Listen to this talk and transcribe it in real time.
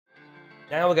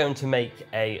Now we're going to make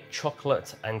a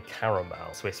chocolate and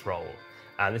caramel Swiss roll.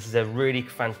 And this is a really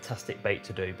fantastic bake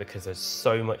to do because there's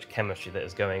so much chemistry that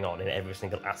is going on in every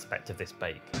single aspect of this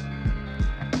bake. To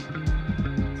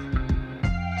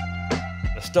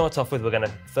start off with, we're going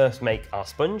to first make our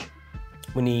sponge.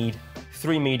 We need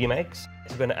 3 medium eggs.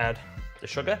 So we're going to add the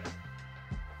sugar.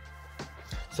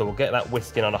 So we'll get that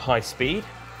whisking on a high speed.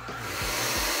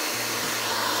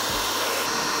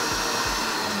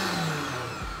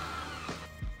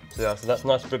 So that's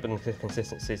nice dripping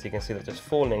consistency, so you can see that just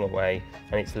falling away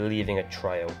and it's leaving a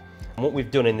trail. And what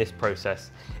we've done in this process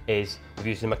is we've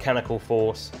used the mechanical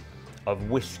force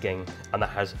of whisking, and that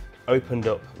has opened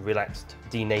up, relaxed,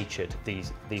 denatured the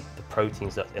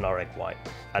proteins that's in our egg white.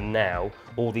 And now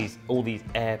all these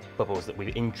air bubbles that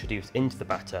we've introduced into the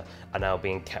batter are now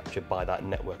being captured by that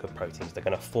network of proteins. They're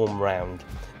going to form around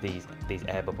these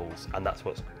air bubbles, and that's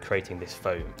what's creating this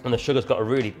foam. And the sugar's got a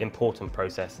really important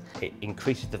process. It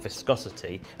increases the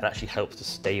viscosity and actually helps to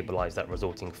stabilize that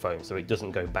resulting foam so it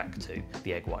doesn't go back to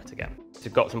the egg white again. So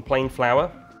we've got some plain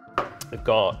flour. We've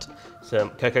got some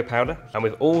cocoa powder, and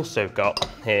we've also got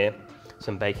here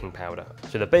some baking powder.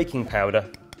 So the baking powder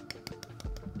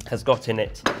has got in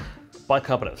it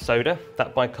bicarbonate of soda.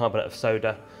 That bicarbonate of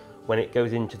soda, when it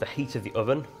goes into the heat of the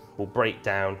oven, will break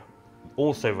down,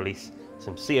 also release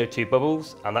some CO2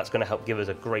 bubbles, and that's going to help give us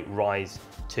a great rise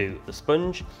to the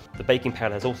sponge. The baking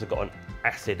powder has also got an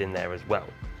acid in there as well,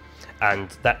 and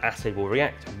that acid will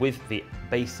react with the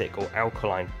basic or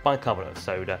alkaline bicarbonate of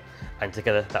soda, and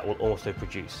together that will also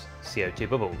produce CO2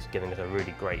 bubbles, giving us a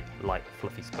really great light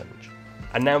fluffy sponge.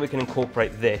 And now we can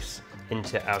incorporate this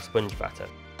into our sponge batter.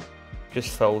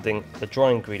 Just folding the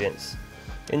dry ingredients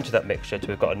into that mixture till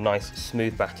we've got a nice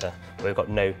smooth batter where we've got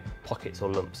no pockets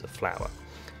or lumps of flour.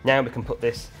 Now we can put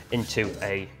this into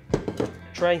a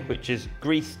tray which is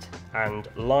greased and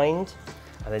lined,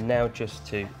 and then now just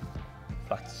to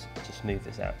smooth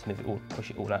this out, to move it all, push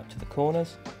it all out to the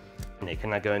corners. And it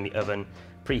can now go in the oven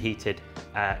preheated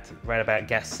at around about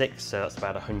gas 6, so that's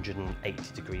about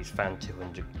 180 degrees fan,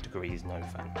 200 degrees no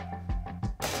fan.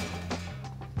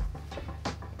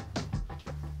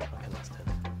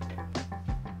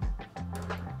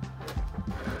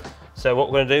 So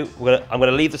what we're going to do, I'm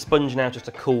going to leave the sponge now just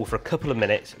to cool for a couple of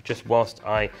minutes, just whilst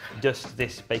I dust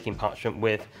this baking parchment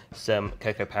with some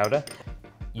cocoa powder.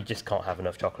 You just can't have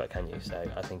enough chocolate, can you? So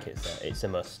I think it's a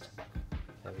must.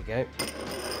 There we go.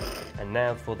 And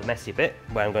now for the messy bit,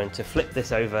 where I'm going to flip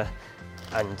this over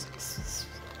and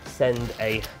send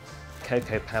a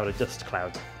cocoa powder dust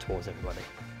cloud towards everybody.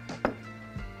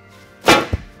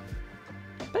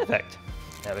 Perfect.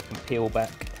 Now we can peel back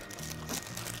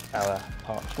our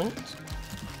parchment.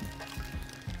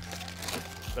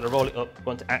 I'm going to roll it up. We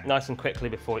want to act nice and quickly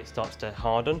before it starts to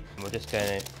harden. And we're just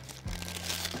going to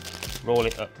roll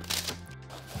it up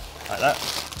like that,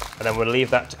 and then we'll leave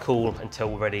that to cool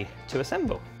until we're ready to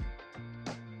assemble.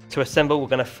 To assemble, we're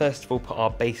going to first of all put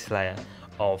our base layer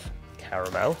of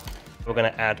caramel. We're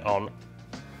going to add on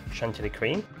chantilly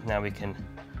cream. Now we can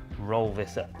roll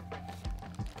this up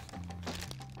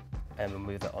and we'll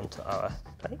move that onto our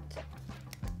plate.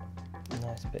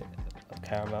 Nice bit of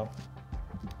caramel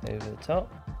over the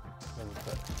top.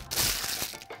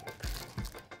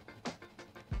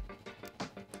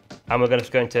 And we're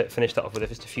just going to finish that off with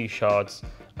just a few shards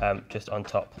just on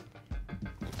top.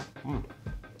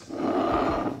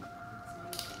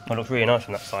 That looks really nice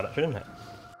from that side actually, doesn't it?